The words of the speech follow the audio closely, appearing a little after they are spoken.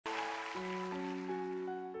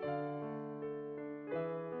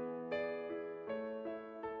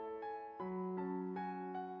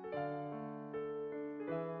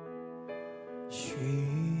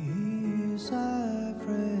She's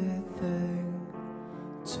everything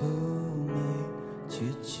to me.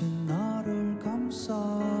 지친 나를 감싸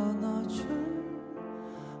안아줄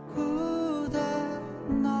그대,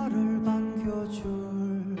 나를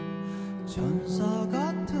반겨줄 천사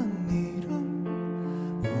같은 이름.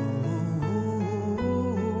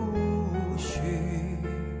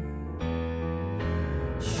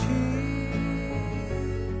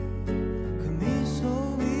 그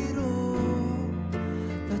미소 위로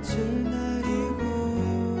낯을 내리고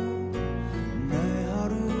내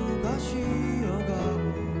하루가 쉬어가고.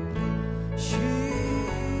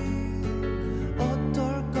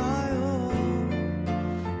 어떨까요?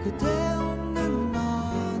 그대 없는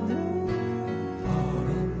나는. All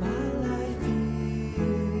of my life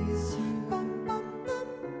is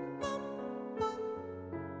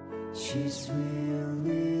She's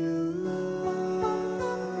really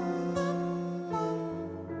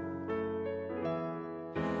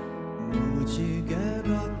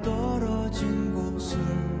무지개가 떨어진 곳을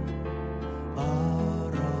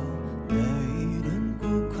알아. 내일은 꼭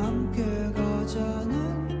함께 가자는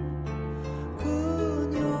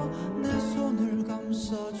그녀, 내 손을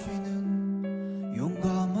감싸주는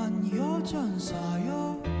용감한 여전사여.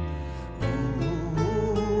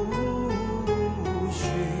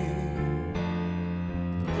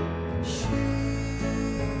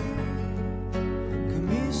 그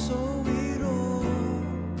미소 위로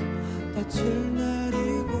낯을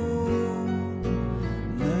내리고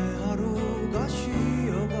내 하루가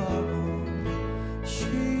쉬어가고.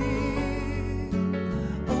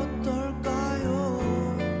 어떨까요?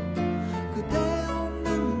 그대 없는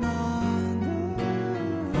나는.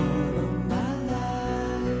 All of my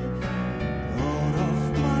life, all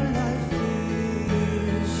of my life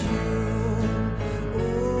is you.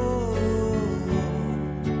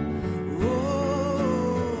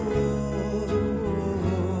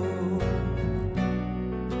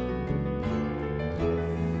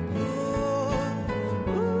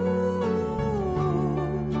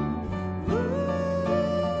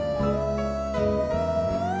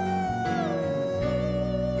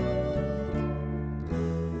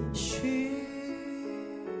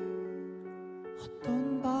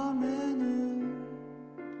 어떤 밤에는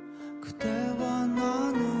그대와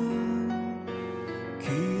나는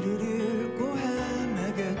길을 잃고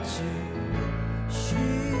헤매겠지.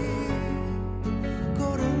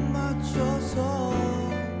 걸음 맞춰서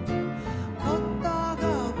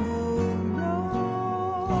걷다가 보면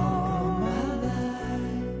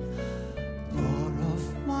All of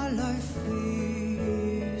my life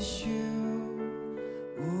is you.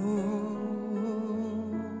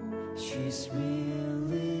 She's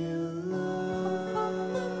really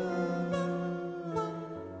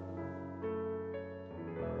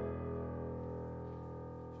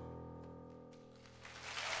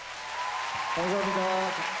감사합니다.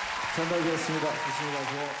 잔나비였습니다. 조심히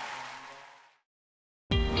가세요.